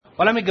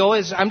what I'm going to go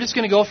is, I'm just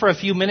going to go for a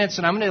few minutes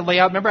and I'm going to lay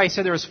out, remember I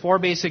said there was 4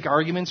 basic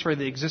arguments for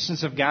the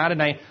existence of God,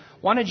 and I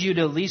wanted you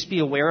to at least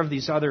be aware of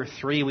these other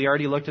 3. We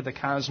already looked at the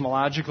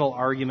cosmological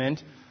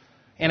argument.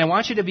 And I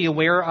want you to be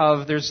aware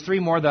of, there's 3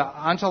 more, the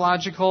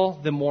ontological,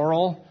 the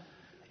moral,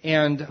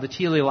 and the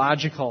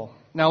teleological.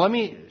 Now let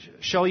me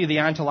show you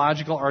the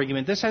ontological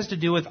argument. This has to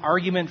do with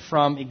argument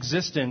from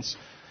existence.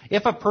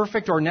 If a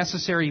perfect or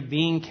necessary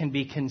being can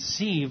be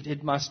conceived,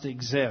 it must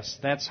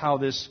exist. That's how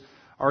this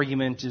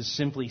argument is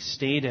simply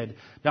stated.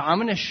 Now I'm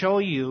going to show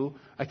you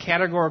a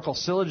categorical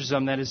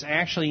syllogism that is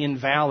actually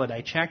invalid.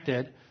 I checked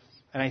it,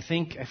 and I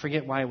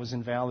forget why it was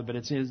invalid, but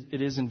it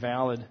is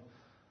invalid.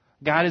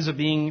 God is a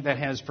being that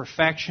has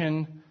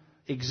perfection.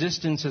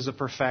 Existence is a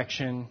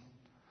perfection.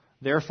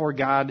 Therefore,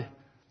 God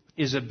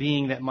is a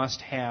being that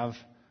must have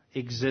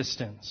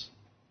existence.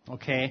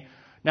 Okay?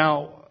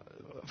 Now,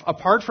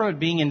 apart from it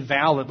being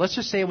invalid, let's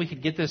just say we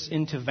could get this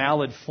into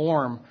valid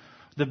form.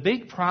 The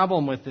big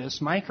problem with this,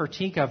 my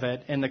critique of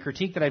it, and the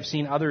critique that I've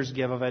seen others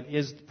give of it,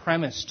 is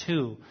premise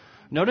 2.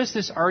 Notice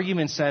this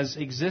argument says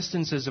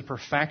existence is a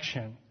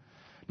perfection.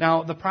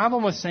 Now, the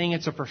problem with saying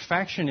it's a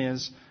perfection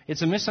is,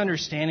 it's a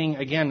misunderstanding.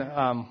 Again,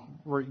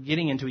 we're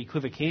getting into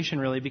equivocation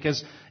really,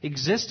 because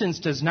existence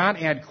does not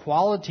add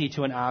quality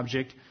to an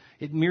object.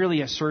 It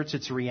merely asserts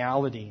its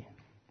reality.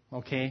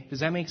 Okay? Does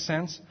that make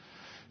sense?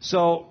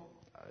 So,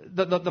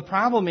 the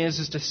problem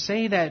is to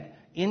say that,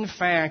 in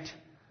fact,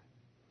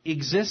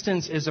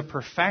 existence is a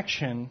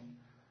perfection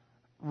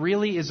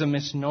really is a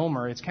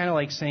misnomer. It's kind of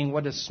like saying,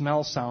 what does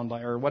smell sound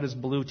like, or what does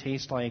blue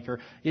taste like, or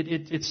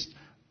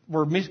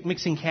we're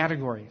mixing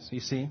categories,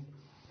 you see.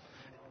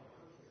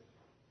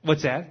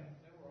 What's that?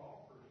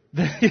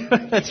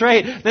 That's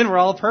right. Then we're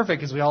all perfect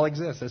because we all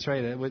exist. That's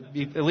right. It would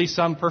be at least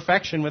some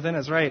perfection within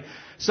us, right?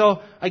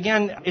 So,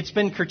 again, it's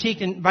been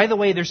critiqued. And by the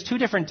way, there's 2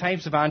 different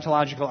types of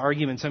ontological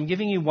arguments. I'm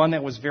giving you one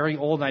that was very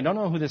old, and I don't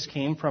know who this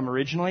came from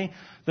originally.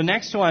 The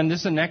next one, this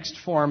is the next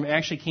form,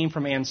 actually came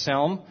from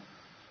Anselm.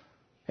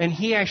 And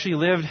he actually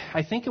lived,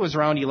 I think it was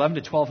around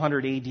 11 to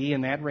 1200 AD,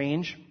 in that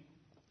range.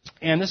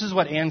 And this is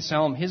what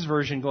Anselm, his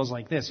version goes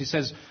like this. He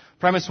says,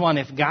 premise 1,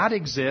 if God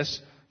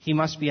exists, he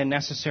must be a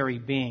necessary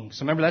being.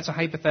 So remember, that's a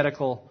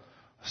hypothetical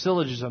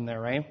syllogism there,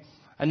 right?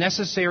 A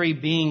necessary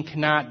being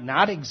cannot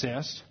not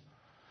exist.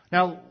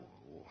 Now,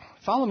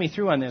 follow me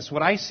through on this.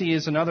 What I see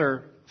is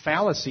another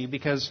fallacy,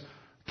 because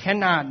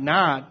cannot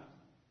not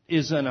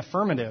is an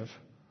affirmative.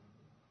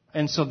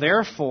 And so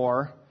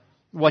therefore,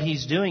 what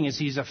he's doing is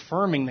he's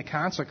affirming the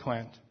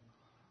consequent.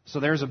 So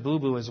there's a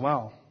boo-boo as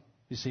well,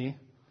 you see?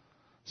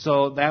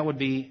 So that would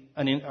be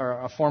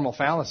a formal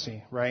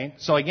fallacy, right?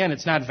 So again,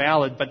 it's not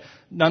valid, but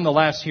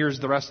nonetheless, here's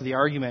the rest of the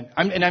argument.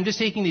 I'm just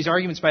taking these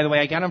arguments, by the way.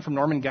 I got them from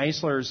Norman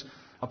Geisler's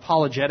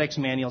apologetics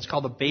manual. It's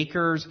called the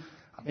Baker's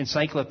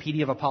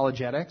Encyclopedia of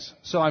Apologetics.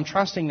 So I'm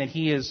trusting that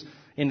he is,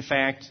 in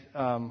fact,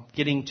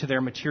 getting to their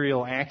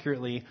material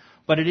accurately.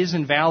 But it is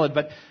invalid.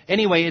 But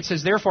anyway, it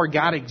says, therefore,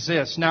 God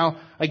exists.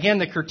 Now, again,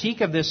 the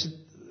critique of this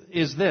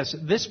is this.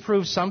 This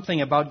proves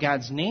something about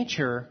God's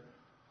nature,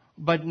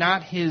 but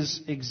not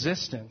his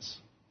existence,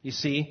 you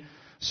see.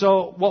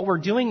 So what we're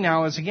doing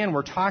now is, again,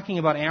 we're talking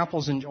about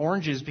apples and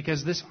oranges,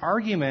 because this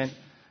argument,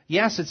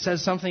 yes, it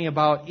says something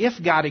about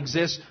if God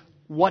exists,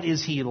 what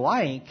is he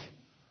like?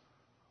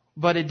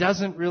 But it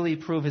doesn't really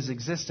prove his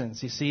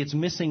existence. You see, it's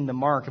missing the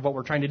mark of what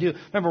we're trying to do.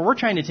 Remember, we're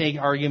trying to take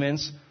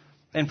arguments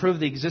and prove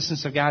the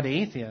existence of God to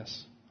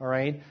atheists, all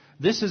right?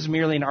 This is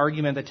merely an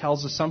argument that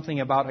tells us something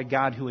about a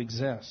God who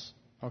exists,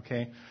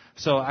 okay?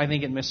 So I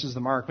think it misses the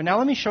mark. But now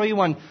let me show you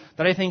one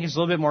that I think is a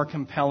little bit more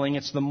compelling.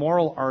 It's the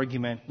moral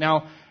argument.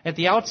 Now, at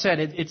the outset,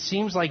 it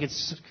seems like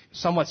it's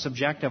somewhat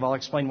subjective. I'll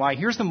explain why.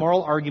 Here's the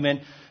moral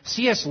argument.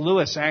 C.S.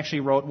 Lewis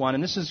actually wrote one,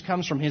 and this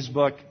comes from his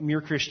book,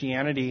 Mere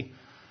Christianity.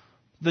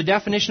 The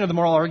definition of the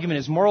moral argument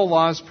is moral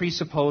laws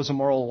presuppose a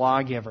moral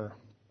lawgiver.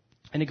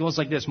 And it goes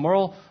like this.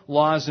 Moral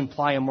laws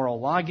imply a moral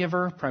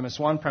lawgiver. Premise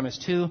 1. Premise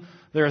 2,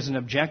 there is an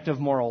objective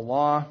moral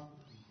law.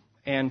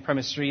 And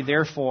premise 3,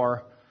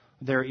 therefore,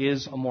 there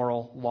is a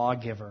moral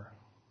lawgiver.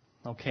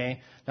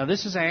 Okay? Now,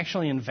 this is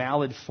actually in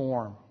valid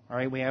form. All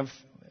right? We have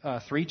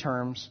 3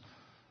 terms,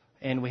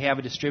 and we have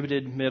a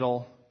distributed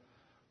middle,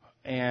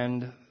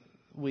 and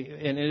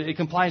it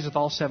complies with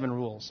all 7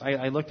 rules.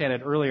 I looked at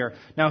it earlier.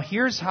 Now,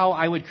 here's how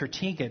I would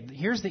critique it.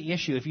 Here's the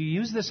issue. If you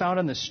use this out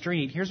on the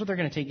street, here's what they're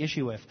going to take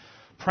issue with.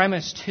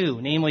 Premise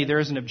 2, namely, there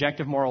is an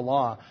objective moral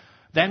law.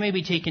 That may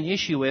be taken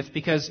issue with,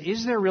 because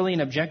is there really an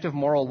objective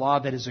moral law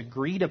that is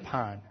agreed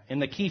upon? And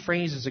the key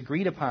phrase is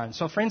agreed upon.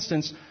 So, for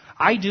instance,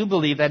 I do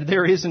believe that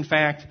there is, in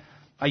fact,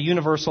 a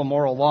universal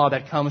moral law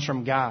that comes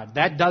from God.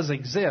 That does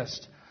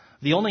exist.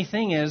 The only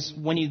thing is,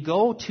 when you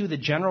go to the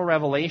general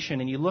revelation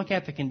and you look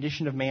at the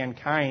condition of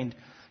mankind,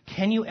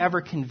 can you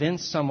ever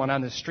convince someone on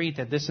the street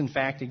that this, in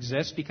fact,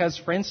 exists? Because,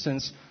 for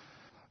instance,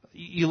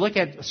 you look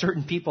at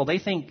certain people, they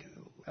think,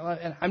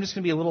 I'm just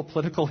going to be a little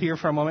political here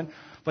for a moment,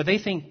 but they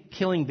think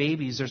killing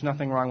babies, there's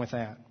nothing wrong with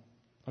that.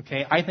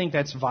 Okay? I think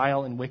that's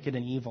vile and wicked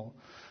and evil.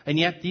 And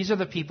yet, these are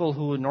the people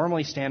who would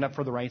normally stand up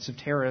for the rights of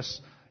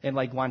terrorists in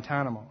like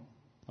Guantanamo.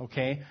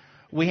 Okay?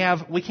 we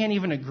can't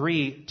even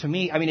agree, to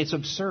me, I mean, it's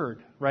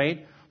absurd,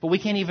 right? But we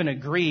can't even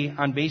agree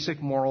on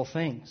basic moral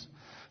things.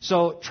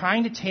 So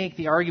trying to take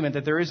the argument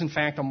that there is, in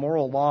fact, a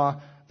moral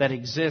law that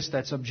exists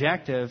that's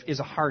objective is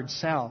a hard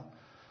sell.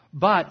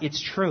 But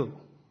it's true.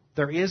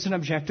 There is an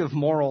objective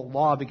moral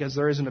law because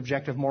there is an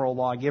objective moral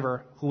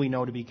lawgiver who we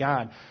know to be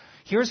God.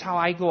 Here's how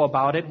I go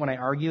about it when I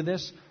argue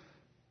this.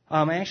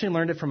 I actually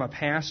learned it from a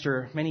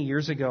pastor many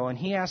years ago, and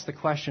he asked the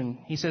question,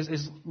 he says,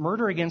 is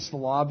murder against the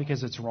law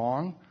because it's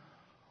wrong,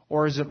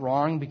 or is it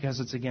wrong because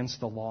it's against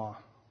the law?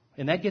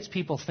 And that gets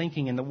people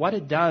thinking, and what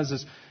it does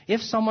is, if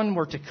someone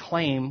were to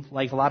claim,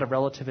 like a lot of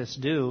relativists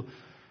do,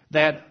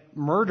 that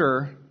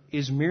murder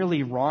is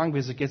merely wrong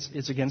because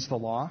it's against the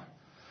law,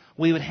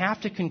 we would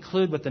have to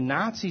conclude what the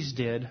Nazis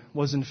did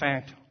was in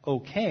fact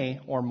okay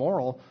or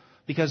moral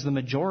because the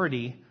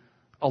majority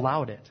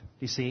allowed it,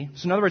 you see?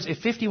 So in other words, if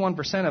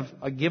 51% of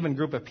a given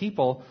group of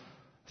people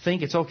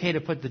think it's okay to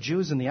put the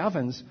Jews in the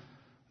ovens,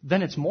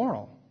 then it's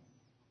moral.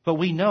 But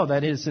we know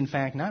that is in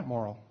fact not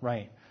moral,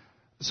 right?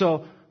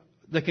 So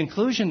the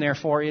conclusion,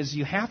 therefore, is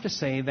you have to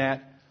say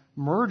that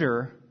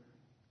murder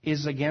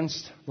is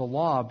against the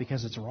law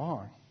because it's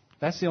wrong.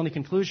 That's the only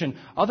conclusion.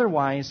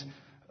 Otherwise,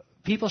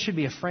 people should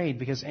be afraid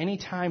because any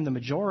time the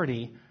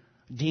majority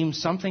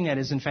deems something that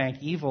is in fact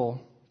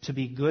evil to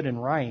be good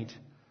and right,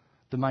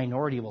 the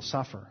minority will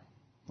suffer.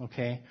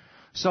 Okay?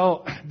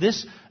 So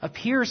this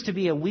appears to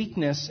be a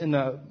weakness in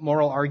the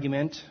moral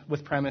argument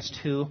with premise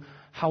 2.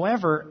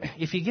 However,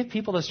 if you get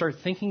people to start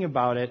thinking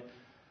about it,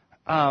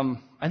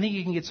 I think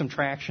you can get some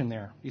traction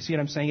there. You see what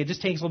I'm saying? It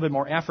just takes a little bit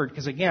more effort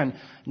because, again,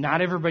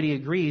 not everybody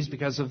agrees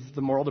because of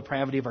the moral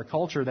depravity of our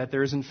culture that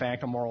there is, in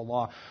fact, a moral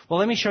law. Well,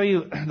 let me show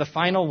you the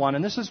final one,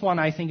 and this is one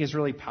I think is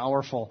really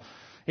powerful.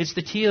 It's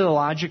the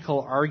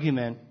teleological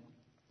argument.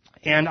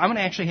 And I'm going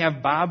to actually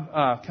have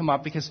Bob come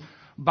up because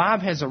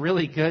Bob has a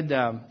really good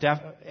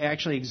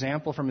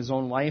example from his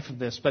own life of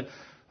this. But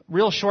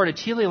real short, a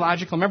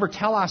teleological, remember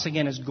telos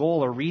again is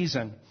goal or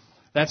reason.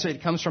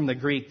 It comes from the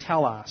Greek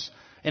telos.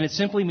 And it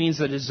simply means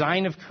the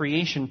design of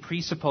creation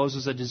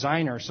presupposes a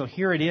designer. So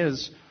here it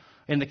is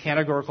in the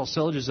categorical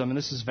syllogism, and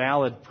this is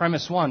valid.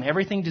 Premise 1,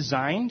 everything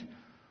designed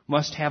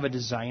must have a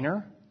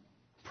designer.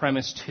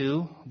 Premise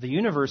 2, the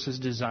universe is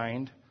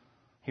designed.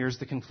 Here's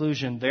the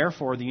conclusion.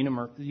 Therefore, the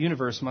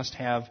universe must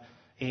have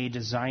a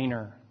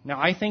designer.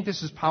 Now, I think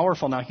this is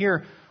powerful. Now,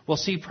 here we'll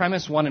see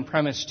premise 1 and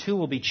premise 2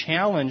 will be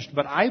challenged,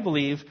 but I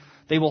believe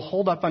they will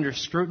hold up under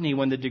scrutiny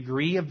when the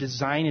degree of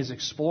design is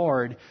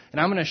explored.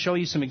 And I'm going to show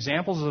you some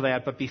examples of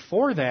that. But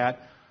before that,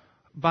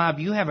 Bob,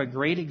 you have a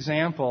great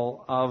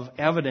example of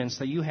evidence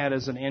that you had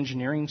as an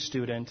engineering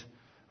student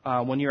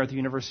when you were at the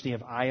University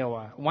of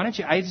Iowa. Why don't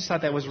you, I just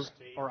thought that was,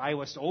 or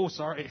Iowa, oh,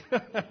 sorry.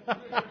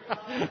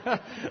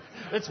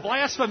 It's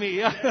blasphemy.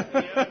 Yeah.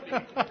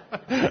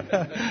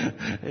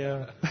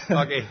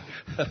 Okay.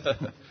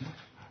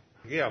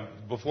 Yeah,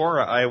 before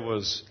I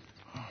was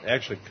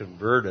actually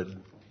converted,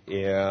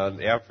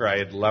 and after I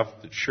had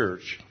left the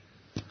church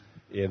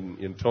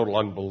in total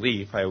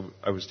unbelief, I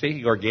was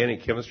taking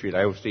organic chemistry at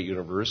Iowa State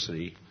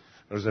University.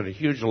 I was in a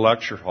huge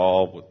lecture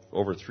hall with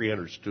over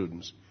 300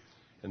 students,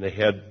 and the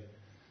head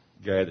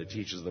guy that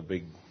teaches the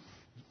big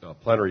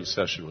plenary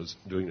session was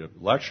doing the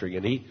lecturing,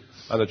 and he,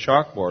 on the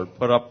chalkboard,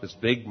 put up this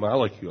big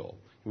molecule.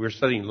 We were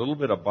studying a little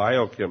bit of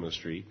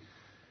biochemistry,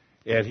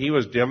 and he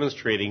was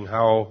demonstrating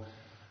how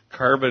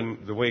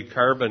the way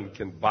carbon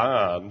can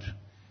bond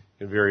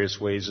in various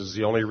ways is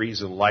the only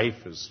reason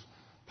life is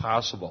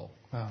possible.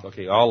 Wow.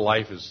 Okay, all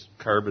life is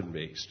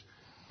carbon-based.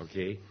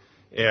 Okay,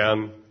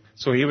 and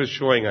so he was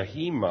showing a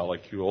heme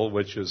molecule,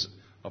 which is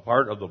a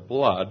part of the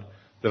blood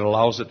that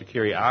allows it to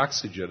carry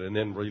oxygen and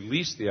then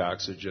release the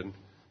oxygen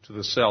to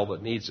the cell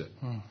that needs it.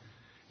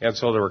 And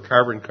so there were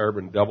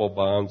carbon-carbon double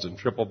bonds and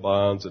triple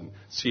bonds and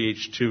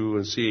CH2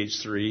 and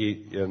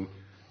CH3 in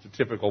the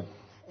typical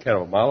kind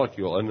of a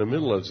molecule. In the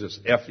middle is this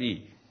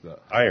Fe, the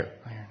iron.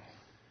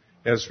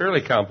 And it's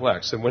fairly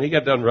complex. And when he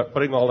got done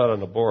putting all that on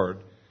the board,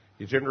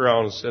 he turned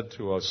around and said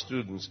to us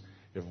students,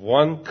 if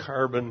one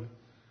carbon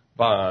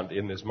bond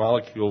in this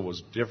molecule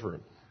was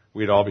different,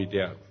 we'd all be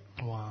dead.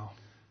 Wow.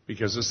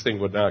 Because this thing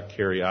would not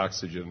carry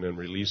oxygen and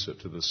release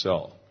it to the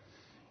cell.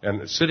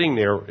 And sitting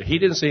there, he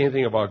didn't say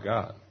anything about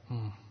God.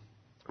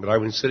 But I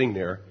was sitting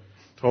there,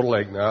 total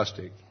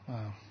agnostic.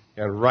 Wow.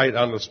 And right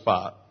on the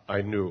spot,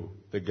 I knew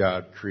that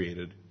God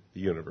created the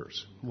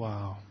universe.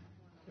 Wow.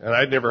 And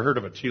I'd never heard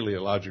of a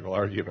teleological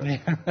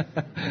argument.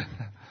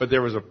 But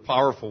there was a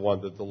powerful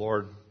one that the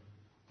Lord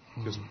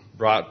just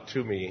brought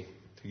to me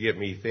to get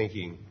me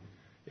thinking.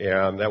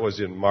 And that was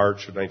in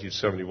March of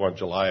 1971,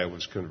 July, I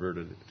was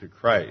converted to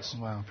Christ.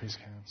 Wow, praise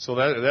God. So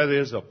that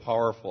is a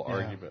powerful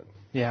argument.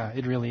 Yeah,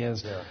 it really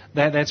is. Yeah.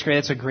 That's great.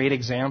 That's a great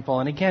example.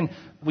 And again,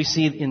 we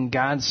see in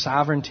God's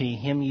sovereignty,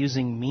 Him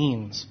using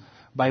means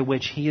by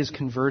which He is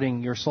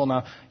converting your soul.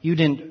 Now, you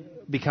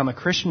didn't become a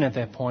Christian at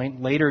that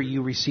point. Later,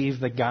 you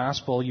received the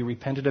gospel. You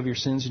repented of your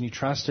sins and you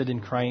trusted in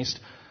Christ.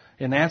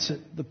 And that's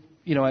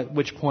at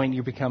which point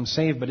you become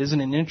saved. But isn't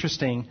it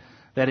interesting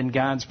that in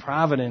God's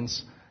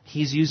providence,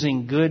 He's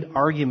using good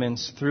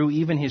arguments through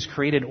even his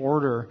created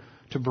order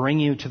to bring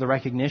you to the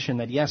recognition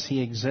that, yes,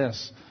 he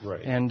exists.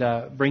 Right.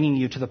 And bringing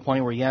you to the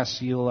point where, yes,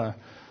 you'll,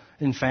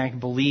 in fact,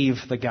 believe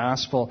the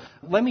gospel.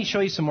 Let me show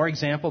you some more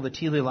example of the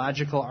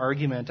teleological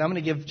argument. I'm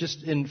going to give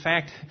just, in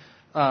fact,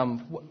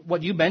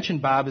 what you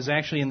mentioned, Bob, is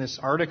actually in this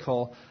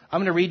article. I'm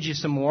going to read you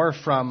some more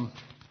from,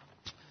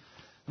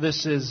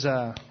 this is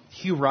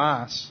Hugh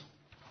Ross.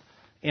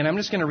 And I'm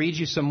just going to read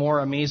you some more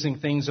amazing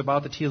things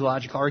about the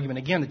teleological argument.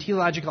 Again, the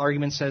teleological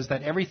argument says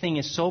that everything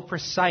is so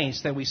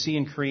precise that we see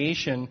in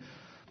creation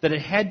that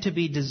it had to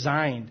be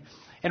designed.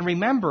 And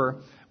remember,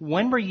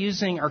 when we're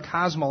using our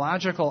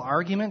cosmological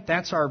argument,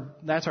 that's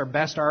our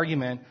best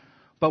argument.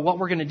 But what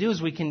we're going to do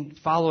is we can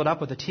follow it up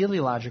with a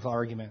teleological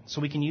argument. So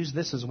we can use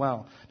this as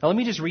well. Now let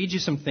me just read you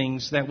some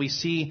things that we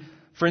see,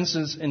 for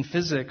instance, in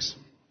physics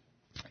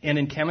and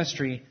in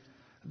chemistry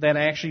that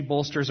actually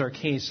bolsters our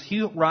case.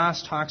 Hugh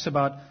Ross talks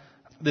about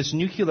this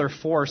nuclear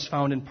force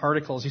found in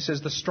particles. He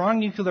says the strong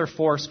nuclear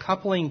force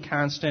coupling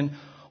constant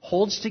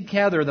holds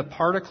together the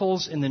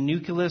particles in the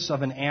nucleus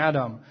of an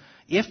atom.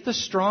 If the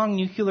strong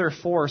nuclear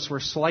force were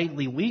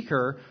slightly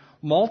weaker,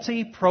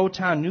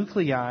 multi-proton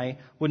nuclei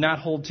would not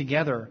hold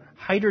together.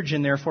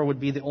 Hydrogen, therefore, would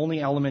be the only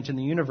element in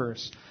the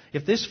universe.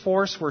 If this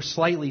force were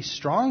slightly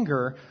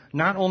stronger,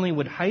 not only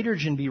would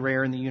hydrogen be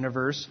rare in the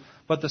universe,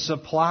 but the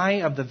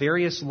supply of the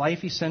various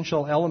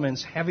life-essential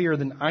elements heavier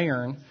than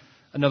iron,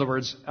 in other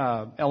words,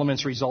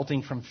 elements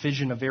resulting from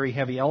fission of very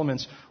heavy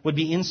elements, would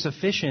be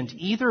insufficient.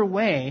 Either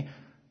way,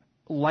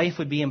 life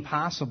would be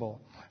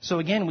impossible. So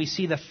again, we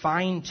see the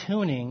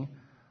fine-tuning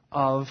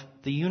of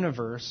the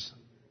universe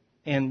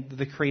and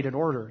the created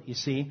order, you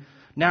see.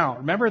 Now,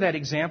 remember that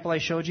example I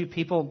showed you?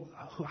 People,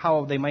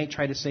 how they might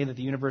try to say that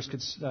the universe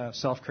could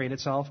self-create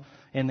itself,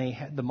 and they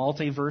had the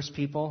multiverse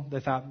people, they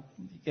thought,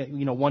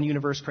 one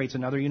universe creates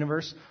another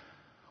universe.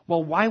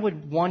 Well, why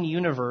would one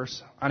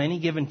universe on any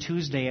given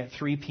Tuesday at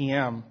 3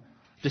 p.m.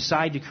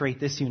 decide to create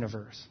this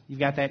universe? You've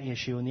got that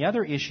issue. And the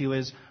other issue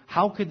is,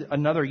 how could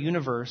another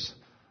universe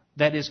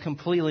that is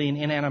completely an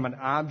inanimate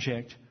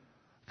object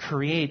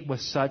create with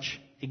such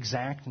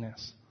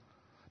exactness?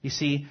 You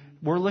see,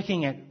 we're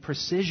looking at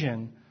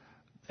precision,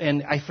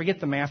 and I forget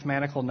the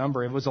mathematical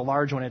number. It was a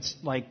large one. It's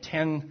like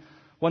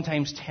 1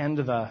 times 10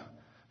 to the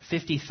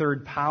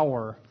 53rd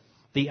power,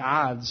 the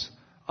odds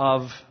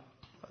of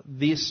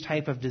this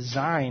type of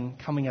design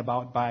coming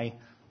about by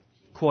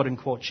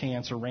quote-unquote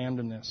chance or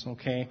randomness,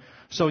 okay?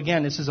 So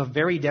again, this is a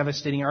very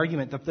devastating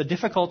argument. The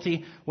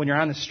difficulty when you're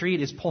on the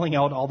street is pulling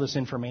out all this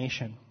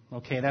information,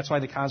 okay? That's why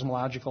the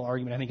cosmological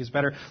argument, I think, is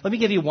better. Let me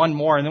give you one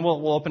more, and then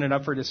we'll open it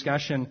up for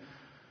discussion.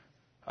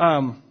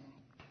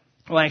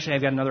 Well, actually,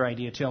 I've got another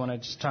idea, too, I want to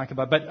just talk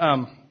about. But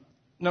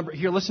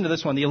here, listen to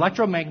this one. The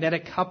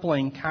electromagnetic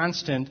coupling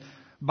constant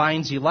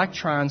binds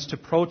electrons to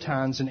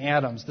protons in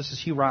atoms. This is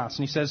Hugh Ross,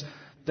 and he says,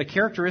 the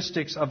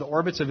characteristics of the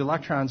orbits of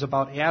electrons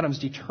about atoms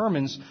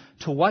determines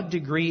to what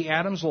degree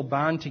atoms will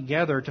bond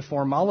together to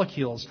form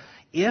molecules.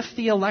 If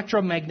the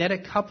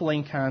electromagnetic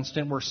coupling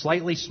constant were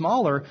slightly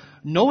smaller,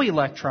 no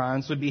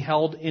electrons would be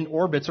held in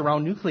orbits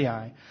around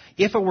nuclei.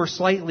 If it were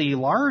slightly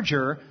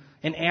larger,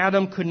 an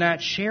atom could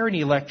not share an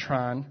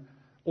electron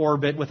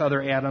orbit with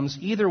other atoms.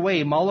 Either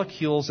way,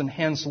 molecules and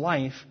hence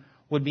life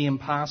would be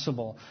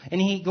impossible.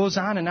 And he goes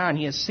on and on.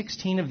 He has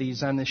 16 of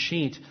these on this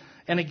sheet.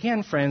 And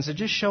again, friends, it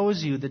just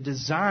shows you the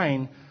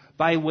design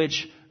by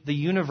which the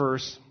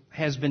universe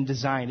has been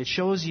designed. It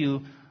shows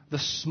you the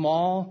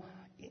small,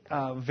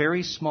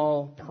 very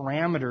small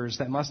parameters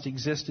that must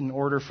exist in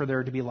order for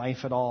there to be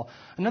life at all.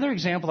 Another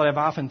example that I've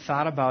often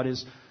thought about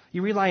is,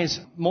 you realize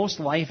most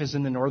life is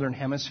in the northern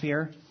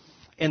hemisphere,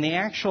 and the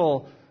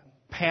actual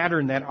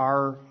pattern that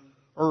our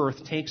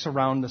Earth takes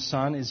around the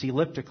sun is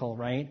elliptical,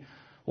 right?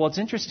 Well, it's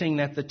interesting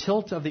that the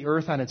tilt of the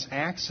Earth on its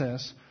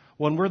axis,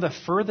 when we're the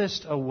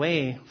furthest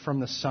away from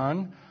the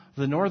sun,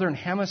 the northern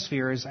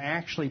hemisphere is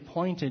actually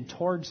pointed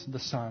towards the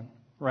sun,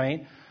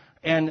 right?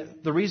 And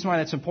the reason why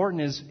that's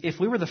important is if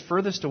we were the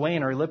furthest away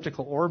in our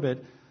elliptical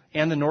orbit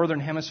and the northern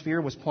hemisphere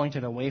was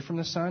pointed away from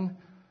the sun,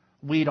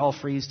 we'd all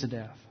freeze to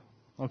death,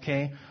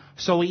 okay?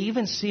 So we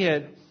even see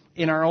it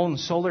in our own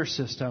solar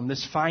system,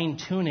 this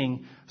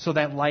fine-tuning so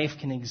that life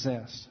can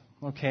exist,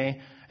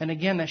 okay? And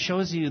again, that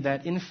shows you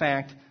that, in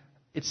fact,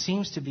 it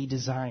seems to be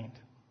designed.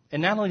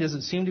 And not only does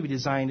it seem to be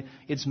designed,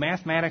 it's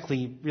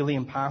mathematically really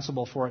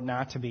impossible for it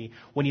not to be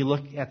when you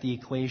look at the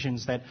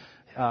equations that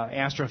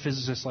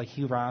astrophysicists like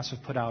Hugh Ross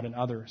have put out and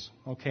others,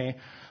 okay?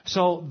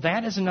 So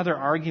that is another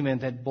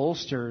argument that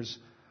bolsters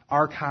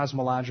our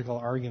cosmological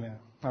argument,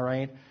 all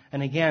right?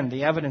 And again,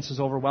 the evidence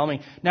is overwhelming.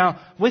 Now,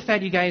 with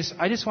that, you guys,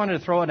 I just wanted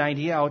to throw an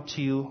idea out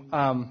to you.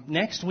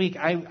 Next week,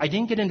 I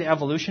didn't get into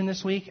evolution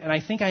this week, and I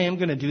think I am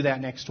going to do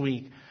that next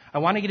week. I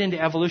want to get into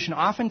evolution.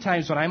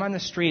 Oftentimes, when I'm on the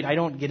street, I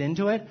don't get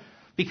into it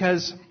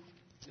because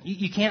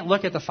you can't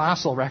look at the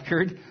fossil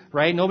record,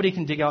 right? Nobody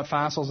can dig out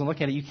fossils and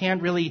look at it. You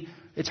can't really,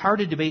 it's hard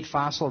to debate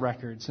fossil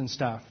records and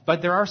stuff.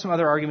 But there are some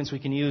other arguments we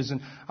can use,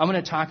 and I'm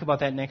going to talk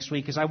about that next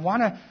week because I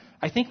want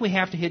I think we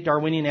have to hit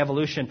Darwinian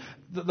evolution.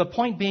 The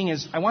point being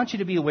is, I want you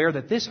to be aware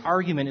that this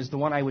argument is the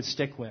one I would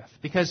stick with.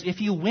 Because if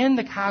you win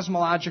the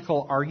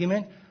cosmological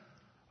argument,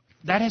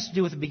 that has to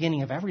do with the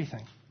beginning of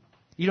everything.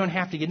 You don't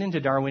have to get into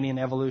Darwinian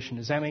evolution.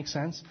 Does that make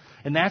sense?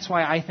 And that's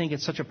why I think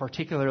it's such a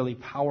particularly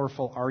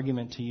powerful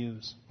argument to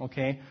use.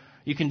 Okay?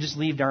 You can just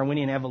leave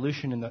Darwinian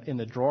evolution in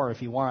the drawer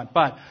if you want.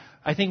 But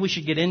I think we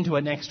should get into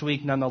it next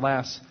week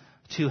nonetheless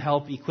to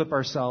help equip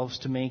ourselves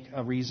to make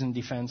a reasoned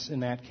defense in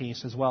that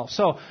case as well.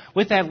 So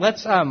with that,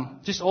 let's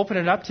just open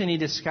it up to any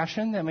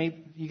discussion that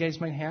you guys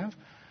might have.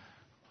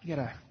 You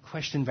got a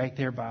question right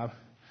there, Bob.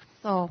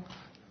 So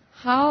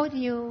how do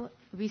you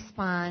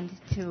respond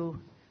to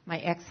my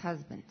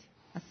ex-husband,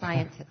 a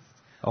scientist,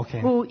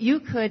 who you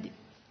could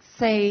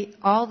say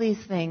all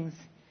these things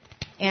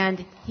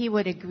and he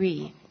would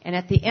agree? And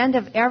at the end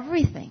of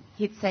everything,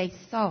 he'd say,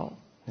 so?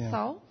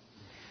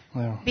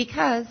 Yeah.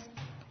 Because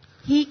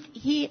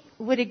he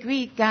would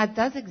agree God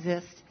does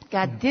exist,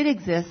 God did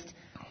exist,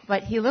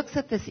 but he looks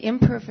at this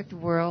imperfect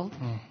world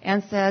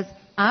and says,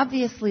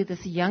 obviously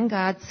this young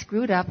God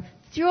screwed up,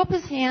 threw up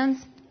his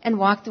hands, and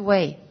walked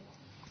away.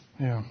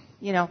 Yeah.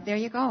 There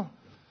you go.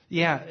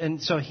 Yeah,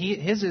 and so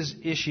his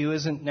issue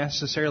isn't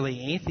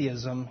necessarily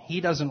atheism.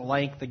 He doesn't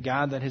like the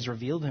God that has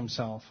revealed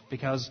himself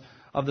because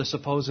of the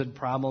supposed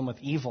problem with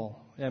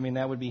evil. I mean,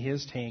 that would be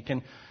his take.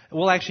 And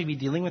we'll actually be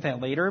dealing with that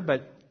later,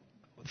 but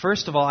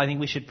first of all, I think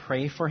we should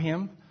pray for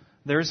him.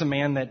 There's a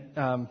man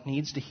that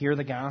needs to hear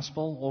the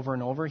gospel over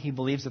and over. He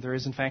believes that there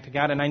is, in fact, a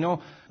God. And I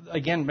know,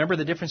 again, remember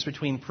the difference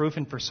between proof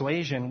and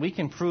persuasion. We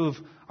can prove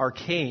our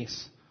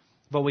case,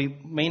 but we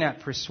may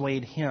not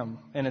persuade him.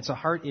 And it's a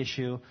heart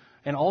issue.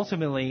 And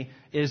ultimately,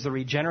 it is the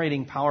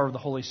regenerating power of the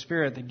Holy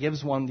Spirit that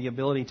gives one the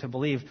ability to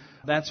believe.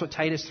 That's what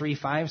Titus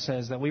 3:5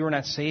 says, that we were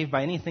not saved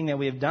by anything that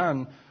we have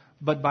done,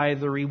 but by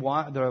the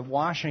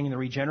washing and the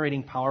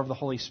regenerating power of the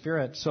Holy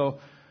Spirit. So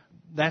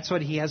that's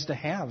what he has to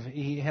have.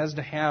 He has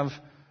to have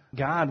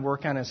God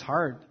work on his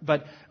heart.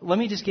 But let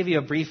me just give you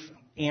a brief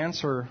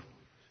answer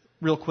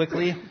real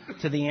quickly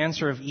to the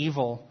answer of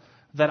evil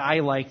that I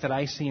like, that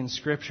I see in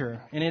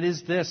Scripture. And it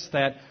is this,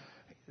 that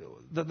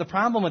the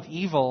problem with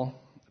evil,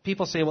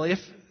 people say, well, if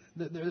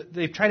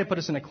they try to put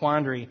us in a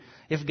quandary.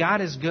 If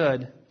God is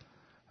good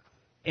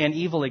and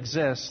evil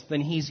exists,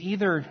 then he's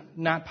either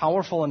not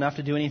powerful enough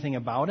to do anything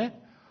about it,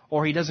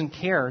 or he doesn't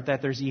care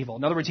that there's evil.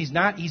 In other words,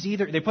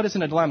 they put us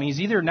in a dilemma. He's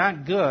either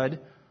not good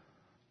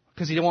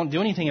because he won't do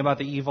anything about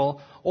the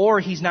evil, or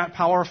he's not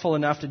powerful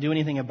enough to do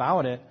anything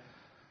about it.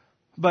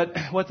 But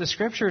what the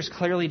Scriptures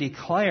clearly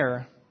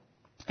declare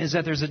is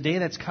that there's a day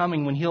that's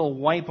coming when he'll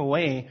wipe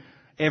away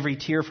every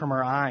tear from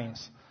our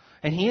eyes.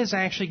 And he is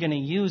actually going to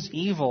use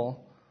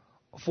evil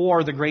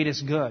for the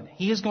greatest good.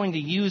 He is going to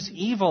use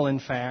evil, in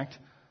fact,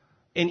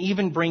 and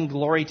even bring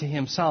glory to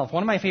himself.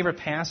 One of my favorite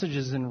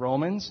passages in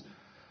Romans,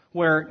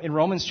 where in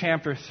Romans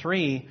chapter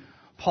 3,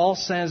 Paul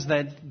says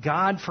that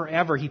God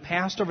forever, he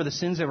passed over the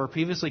sins that were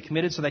previously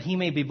committed so that he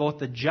may be both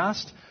the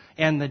just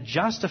and the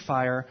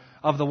justifier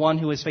of the one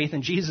who has faith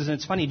in Jesus. And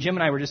it's funny, Jim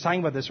and I were just talking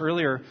about this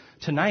earlier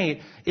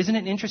tonight. Isn't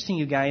it interesting,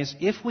 you guys,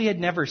 if we had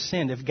never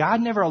sinned, if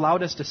God never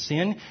allowed us to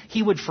sin,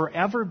 he would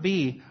forever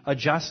be a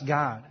just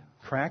God,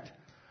 correct?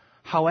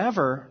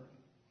 However,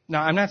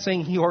 now I'm not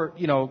saying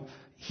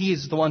he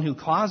is the one who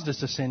caused us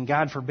to sin.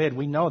 God forbid.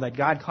 We know that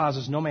God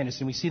causes no man to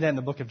sin. We see that in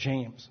the book of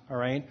James, all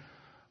right?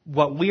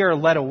 What we are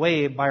led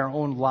away by our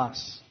own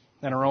lusts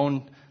and our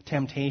own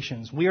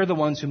temptations. We are the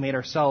ones who made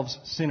ourselves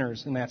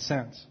sinners in that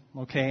sense,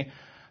 okay?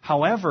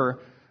 However,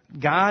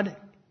 God,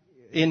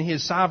 in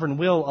his sovereign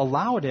will,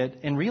 allowed it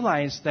and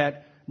realized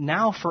that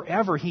now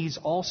forever he's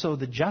also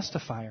the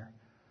justifier,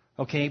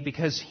 okay?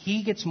 Because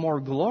he gets more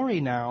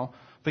glory now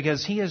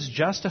because he has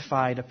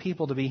justified a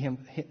people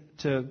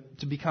to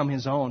become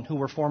his own who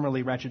were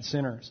formerly wretched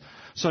sinners.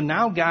 So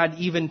now God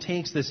even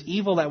takes this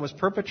evil that was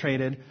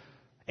perpetrated,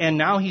 and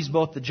now he's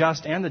both the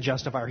just and the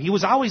justifier. He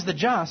was always the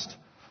just,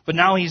 but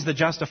now he's the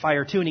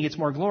justifier too, and he gets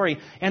more glory.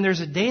 And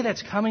there's a day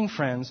that's coming,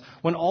 friends,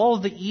 when all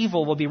of the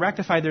evil will be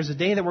rectified. There's a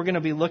day that we're going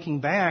to be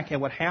looking back at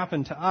what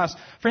happened to us.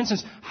 For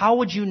instance, how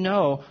would you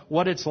know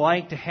what it's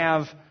like to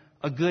have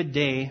a good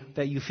day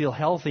that you feel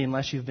healthy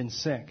unless you've been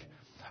sick?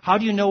 How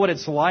do you know what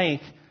it's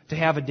like to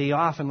have a day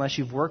off unless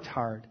you've worked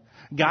hard?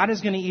 God is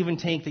going to even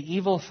take the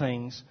evil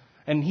things,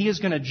 and he is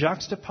going to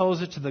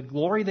juxtapose it to the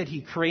glory that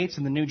he creates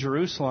in the New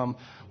Jerusalem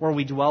where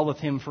we dwell with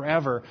him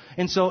forever.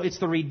 And so it's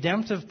the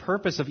redemptive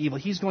purpose of evil.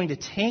 He's going to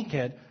take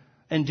it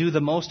and do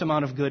the most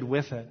amount of good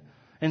with it.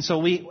 And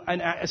so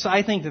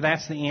I think that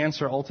that's the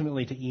answer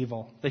ultimately to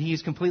evil, that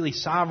he's completely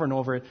sovereign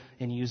over it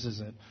and uses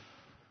it.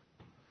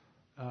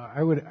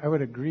 I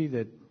would agree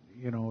that,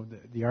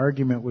 the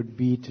argument would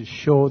be to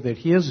show that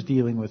he is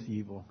dealing with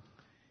evil.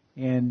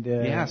 And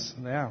yes,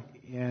 yeah.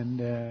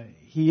 And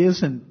he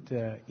isn't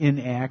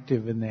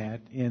inactive in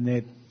that, and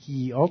that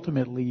he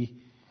ultimately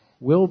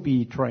will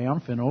be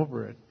triumphant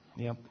over it.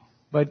 Yep.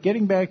 But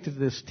getting back to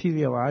this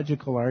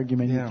teleological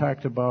argument, you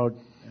talked about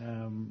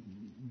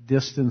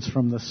distance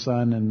from the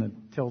sun and the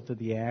tilt of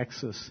the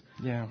axis.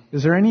 Yeah.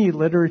 Is there any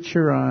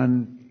literature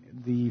on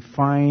the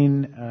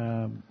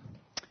fine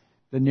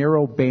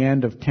narrow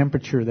band of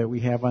temperature that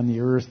we have on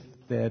the Earth,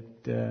 that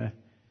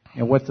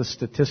and what the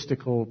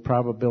statistical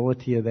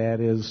probability of that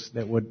is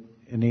that would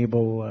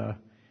enable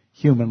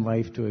human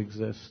life to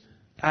exist?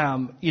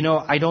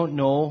 I don't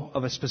know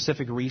of a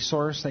specific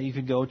resource that you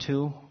could go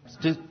to.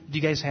 Do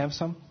you guys have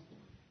some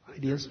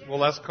ideas? Well,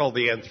 that's called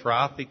the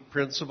anthropic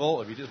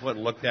principle. If you just went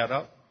and looked that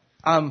up.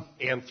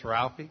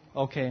 Anthropy.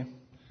 Okay.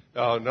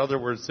 In other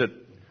words, that,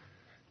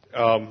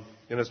 and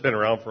it's been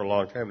around for a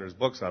long time, there's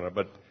books on it,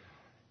 but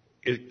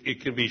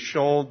it can be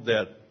shown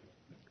that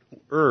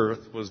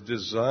Earth was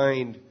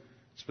designed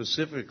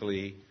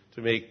specifically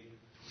to make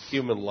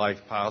human life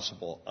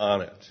possible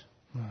on it.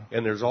 Wow.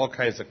 And there's all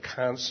kinds of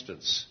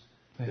constants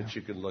that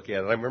you can look at.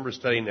 And I remember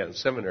studying that in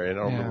seminary, and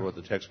I don't remember what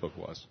the textbook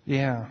was.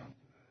 Yeah.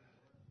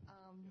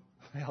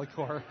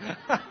 For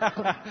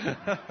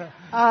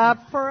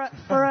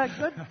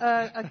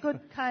a good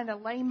kind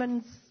of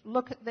layman's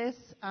look at this,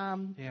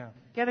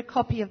 get a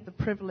copy of The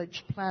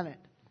Privileged Planet.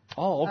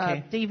 Oh,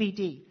 okay.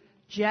 DVD.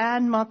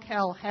 Jan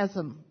Markell has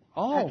them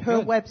at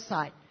her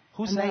website.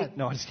 Who's that?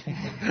 No, I'm just kidding.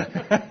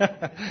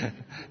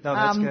 No,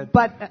 that's good.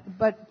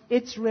 But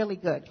it's really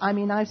good. I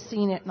mean, I've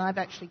seen it, and I've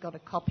actually got a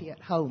copy at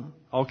home.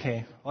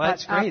 Okay. Well,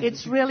 that's great.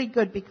 It's really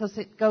good because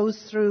it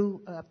goes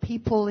through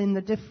people in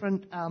the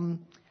different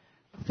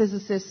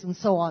physicists and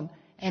so on,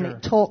 and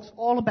it talks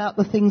all about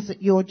the things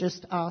that you're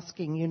just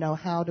asking.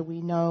 How do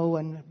we know,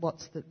 and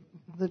what's the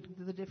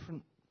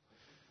different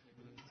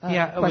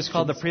it was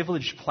called The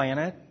Privileged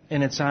Planet,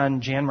 and it's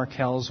on Jan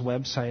Markell's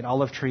website,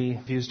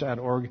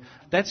 olivetreeviews.org.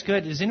 That's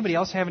good. Does anybody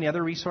else have any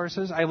other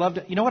resources? I loved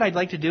it. You know what I'd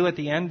like to do at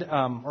the end,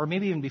 or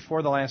maybe even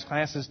before the last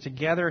class, is to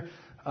gather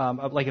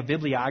like a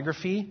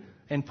bibliography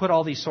and put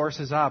all these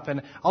sources up.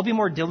 And I'll be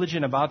more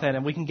diligent about that,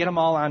 and we can get them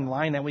all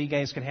online. That way you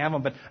guys can have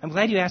them. But I'm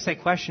glad you asked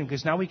that question,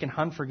 because now we can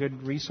hunt for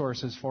good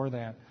resources for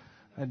that.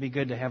 That'd be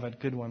good to have a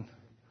good one.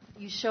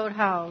 You showed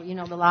how,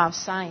 the law of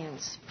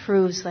science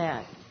proves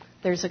that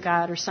there's a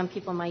God, or some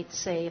people might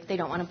say, if they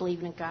don't want to believe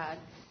in a God,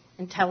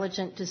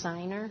 intelligent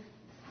designer.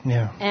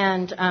 Yeah.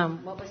 And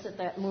what was it,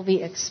 that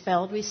movie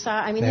Expelled we saw?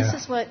 I mean, this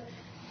is what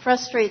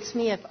frustrates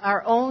me. If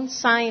our own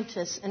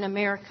scientists in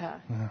America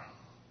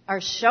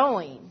are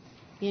showing,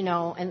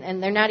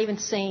 and they're not even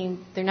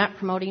saying, they're not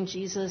promoting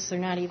Jesus,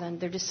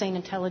 they're just saying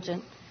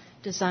intelligent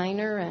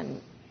designer,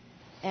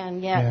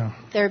 and yet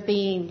they're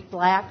being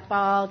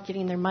blackballed,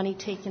 getting their money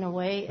taken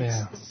away.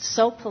 It's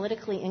so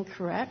politically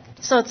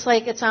incorrect. So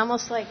it's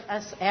almost like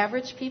us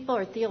average people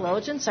or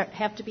theologians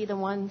have to be the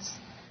ones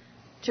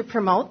to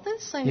promote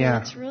this. I mean,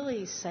 it's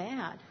really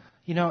sad.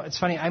 It's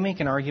funny. I make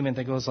an argument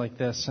that goes like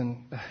this,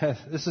 and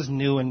this is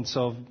new, and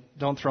so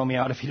don't throw me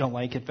out if you don't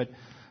like it. But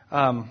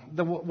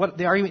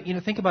the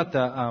argument, think about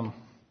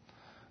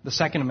the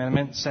Second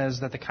Amendment says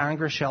that the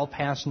Congress shall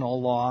pass no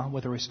law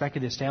with respect to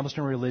the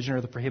establishment of religion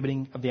or the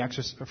prohibiting of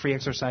the free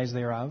exercise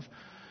thereof.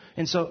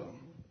 And so,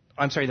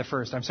 I'm sorry, the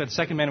First. I'm sorry, the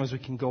Second Amendment was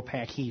we can go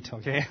pack heat,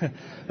 okay?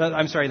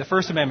 I'm sorry, the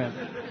First Amendment.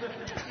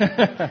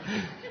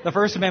 The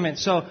First Amendment.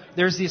 So,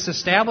 there's this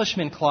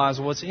establishment clause.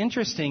 What's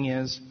interesting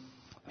is,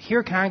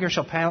 here Congress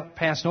shall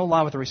pass no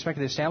law with respect to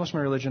the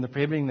establishment of religion or the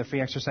prohibiting the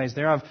free exercise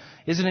thereof.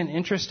 Isn't it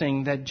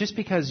interesting that just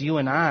because you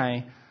and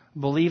I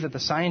believe that the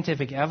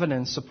scientific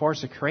evidence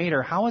supports a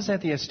creator, how is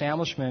that the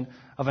establishment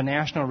of a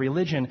national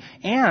religion?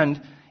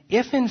 And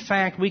if in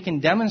fact we can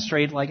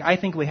demonstrate, like I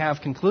think we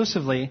have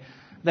conclusively,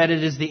 that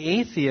it is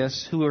the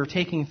atheists who are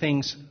taking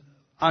things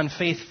on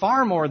faith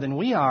far more than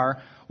we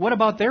are, what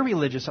about their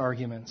religious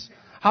arguments?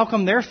 How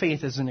come their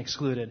faith isn't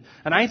excluded?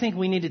 And I think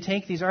we need to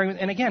take these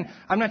arguments, and again,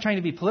 I'm not trying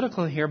to be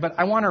political here, but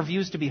I want our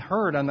views to be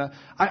heard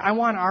I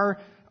want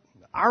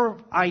our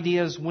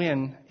ideas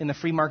win in the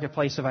free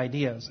marketplace of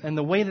ideas. And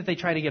the way that they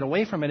try to get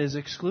away from it is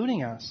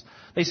excluding us.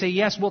 They say,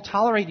 yes, we'll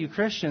tolerate you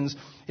Christians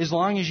as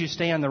long as you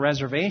stay on the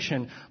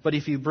reservation, but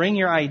if you bring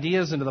your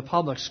ideas into the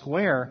public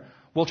square,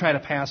 we'll try to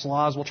pass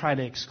laws, we'll try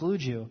to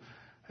exclude you.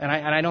 And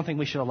I don't think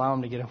we should allow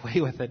them to get away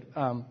with it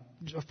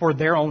for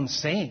their own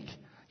sake.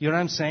 You know what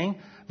I'm saying?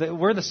 That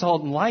we're the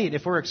salt and light.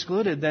 If we're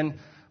excluded, then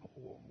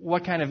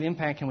what kind of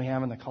impact can we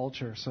have in the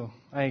culture? So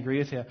I agree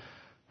with you.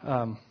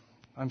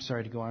 I'm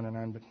sorry to go on and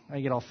on, but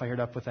I get all fired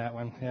up with that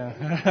one.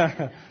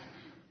 Yeah.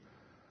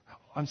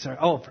 I'm sorry.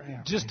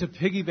 Just to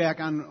piggyback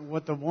on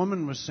what the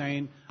woman was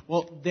saying,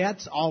 well,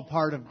 that's all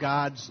part of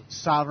God's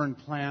sovereign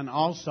plan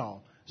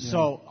also. Yeah.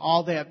 So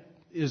all that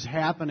is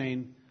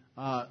happening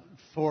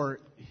for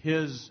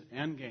His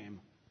end game.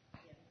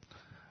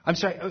 I'm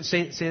sorry.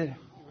 Say it.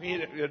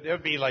 It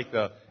would be like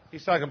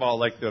he's talking about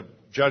like the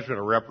judgment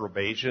of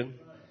reprobation.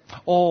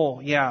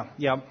 Oh, yeah.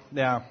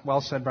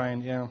 Well said,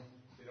 Brian. Yeah.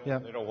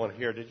 They don't want to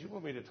hear. Did you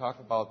want me to talk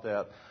about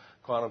that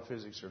quantum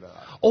physics or not?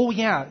 Oh,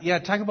 yeah.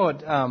 Talk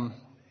about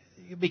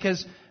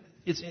because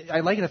I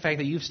like the fact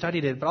that you've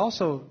studied it, but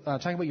also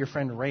talk about your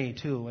friend Ray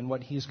too and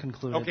what he's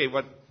concluded. Okay,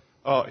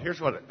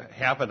 here's what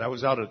happened. I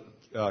was out at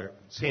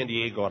San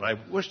Diego, and I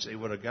wish they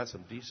would have got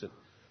some decent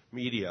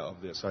media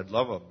of this. I'd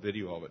love a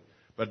video of it.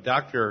 But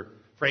Dr.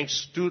 Frank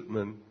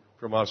Stootman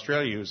from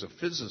Australia, who's a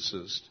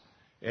physicist,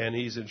 and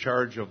he's in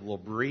charge of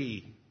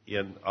L'Abri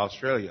in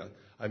Australia,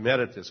 I met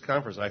at this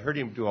conference. I heard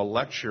him do a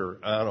lecture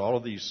on all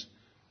of these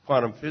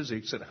quantum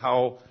physics and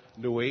how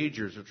New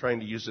Agers are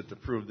trying to use it to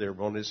prove their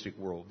monistic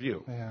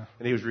worldview. Yeah.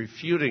 And he was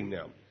refuting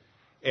them.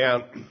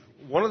 And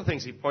one of the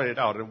things he pointed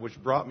out, and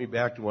which brought me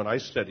back to when I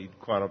studied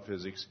quantum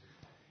physics,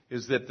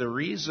 is that the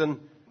reason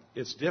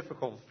it's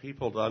difficult for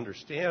people to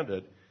understand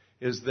it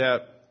is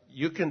that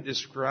you can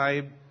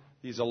describe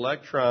these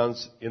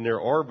electrons in their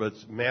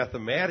orbits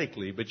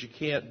mathematically, but you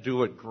can't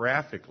do it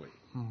graphically.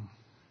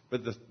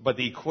 But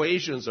the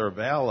equations are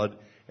valid,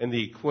 and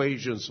the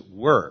equations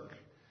work.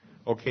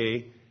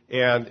 Okay?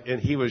 And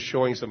he was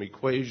showing some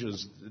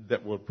equations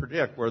that would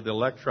predict where the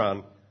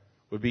electron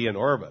would be in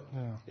orbit.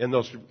 Yeah. And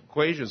those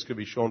equations could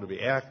be shown to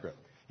be accurate,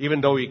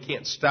 even though you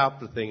can't stop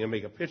the thing and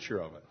make a picture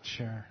of it.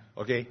 Sure.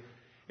 Okay?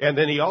 And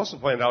then he also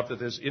pointed out that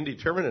this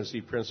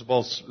indeterminacy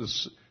principle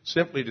is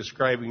simply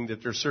describing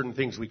that there are certain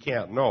things we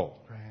can't know.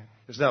 Right.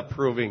 It's not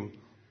proving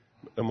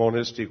a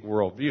monistic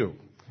worldview.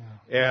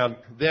 Yeah. And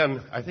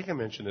then, I think I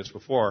mentioned this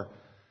before,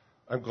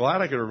 I'm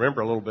glad I could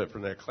remember a little bit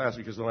from that class,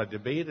 because when I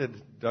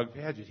debated Doug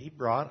Padgett, he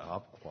brought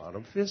up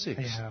quantum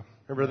physics. Yeah.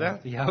 Remember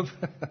that? Yep.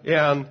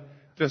 And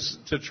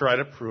just to try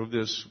to prove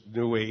this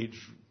New Age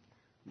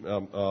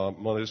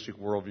monistic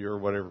worldview, or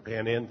whatever,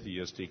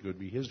 panentheistic would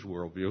be his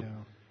worldview. Yeah.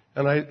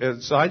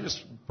 And so I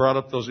just brought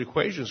up those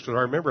equations, because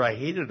I remember I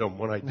hated them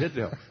when I did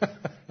them.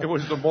 It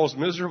was the most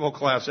miserable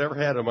class I ever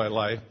had in my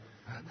life.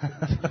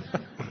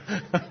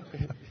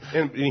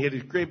 And he had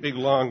these great big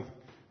long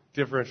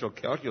differential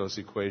calculus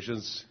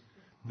equations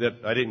that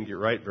I didn't get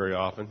right very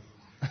often.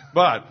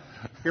 But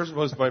here's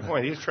was my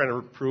point. He's trying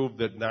to prove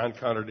that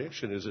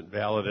non-contradiction isn't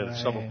valid at a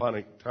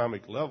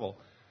subatomic level.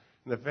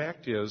 And the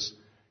fact is,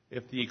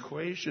 if the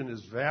equation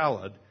is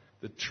valid,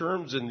 the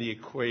terms in the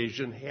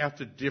equation have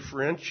to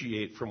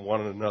differentiate from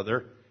one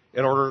another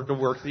in order to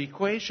work the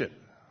equation.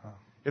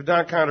 If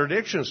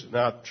non-contradiction is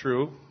not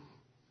true,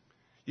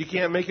 you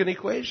can't make an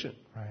equation.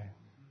 Right.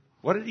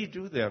 What did he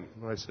do then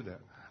when I said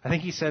that? I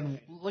think he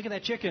said, "Look at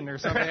that chicken," or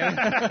something.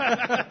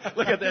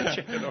 Look at that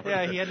chicken over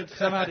there. He had it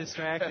somehow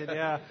distracted.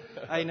 Yeah,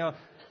 I know.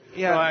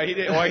 Yeah, I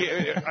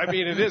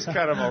mean, it is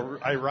kind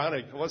of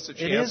ironic. What's the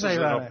chances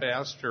that a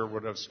pastor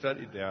would have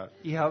studied that?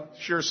 Yeah.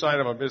 Sure sign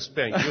of a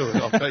misspent youth,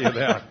 I'll tell you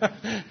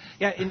that.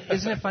 Yeah, and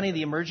isn't it funny?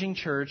 The emerging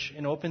church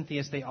and open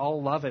theists, they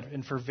all love it,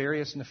 and for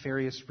various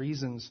nefarious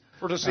reasons.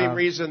 For the same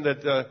reason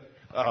that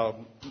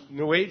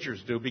New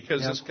Agers do,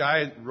 because this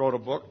guy wrote a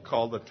book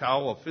called The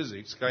Tao of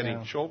Physics, a guy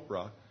named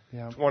Chopra,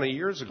 20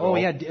 years ago. Oh,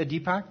 yeah,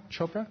 Deepak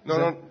Chopra?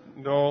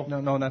 No,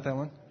 not that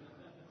one.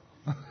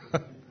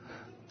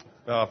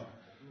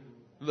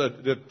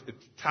 The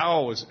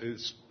Tao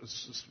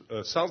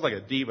sounds like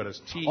a D, but it's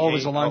T. Oh, it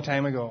was a long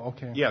time ago.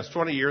 Okay. Yes,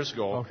 20 years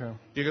ago. Okay.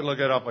 You can look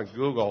it up on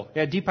Google.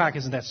 Yeah, Deepak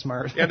isn't that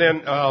smart. And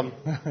then,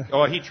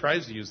 he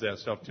tries to use that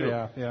stuff too.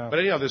 Yeah. But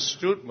anyhow, this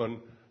Stutman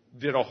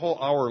did a whole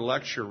hour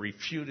lecture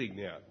refuting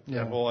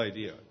that whole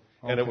idea,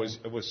 and it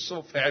was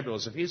so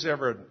fabulous. If he's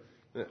ever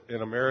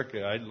in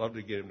America, I'd love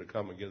to get him to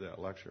come and give that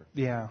lecture.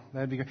 Yeah,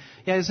 that'd be great.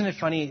 Yeah, isn't it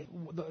funny?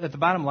 At the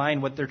bottom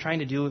line, what they're trying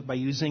to do by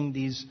using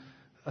these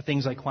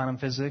things like quantum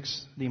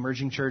physics, the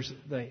emerging church,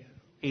 the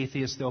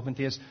atheists, the open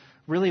theists,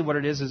 really what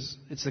it is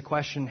it's the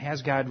question,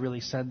 has God really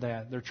said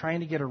that? They're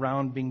trying to get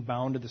around being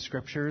bound to the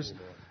scriptures,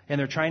 and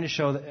they're trying to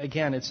show that,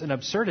 again, it's an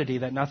absurdity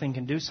that nothing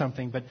can do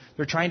something, but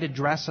they're trying to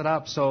dress it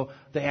up so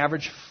the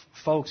average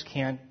folks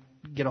can't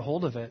get a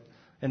hold of it,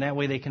 and that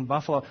way they can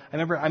buffalo.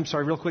 I'm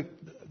sorry, real quick,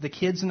 the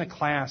kids in the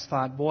class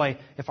thought, boy,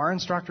 if our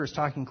instructor is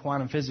talking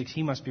quantum physics,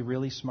 he must be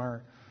really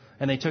smart.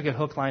 And they took it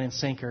hook, line, and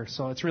sinker,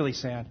 so it's really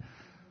sad.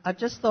 I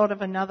just thought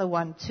of another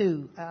one,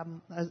 too,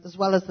 as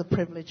well as the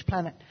Privileged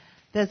Planet.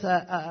 There's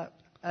a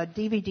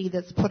DVD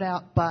that's put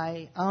out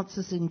by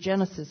Answers in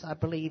Genesis, I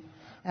believe,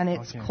 and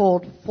it's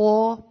called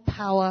 4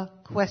 Power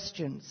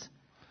Questions.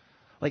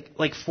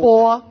 Like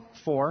four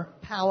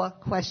power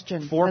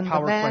questions. 4 and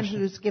power the man questions.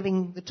 who's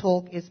giving the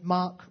talk is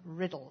Mark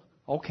Riddle.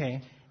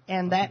 Okay.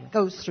 And that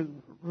goes through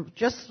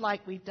just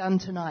like we've done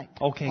tonight.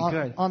 Okay,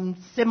 good. On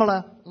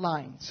similar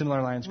lines.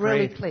 Similar lines,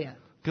 really great. Clear.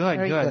 Good,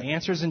 Very good. good.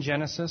 Answers in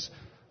Genesis.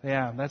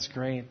 Yeah, that's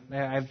great.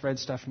 I've read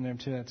stuff from there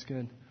too. That's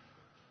good.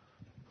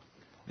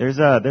 There's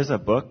a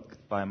book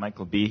by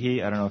Michael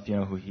Behe. I don't know if you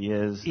know who he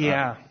is.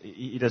 Yeah.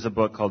 He does a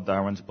book called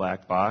Darwin's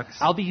Black Box.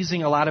 I'll be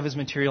using a lot of his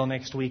material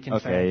next week, in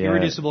fact.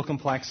 Irreducible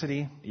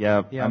Complexity.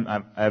 Yeah.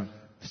 I've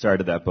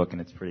started that book,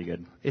 and it's pretty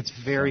good. It's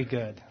very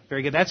good.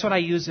 Very good. That's what I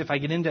use if I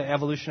get into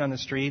evolution on the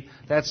street.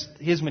 That's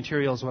his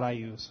material is what I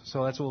use.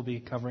 So that's what we'll be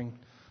covering.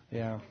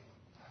 Yeah.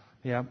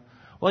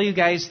 Well, you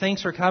guys,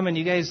 thanks for coming.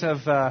 You guys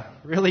have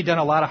really done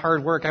a lot of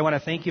hard work. I want to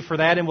thank you for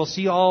that, and we'll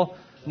see you all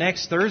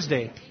next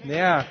Thursday.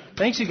 Yeah.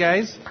 Thanks, you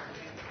guys.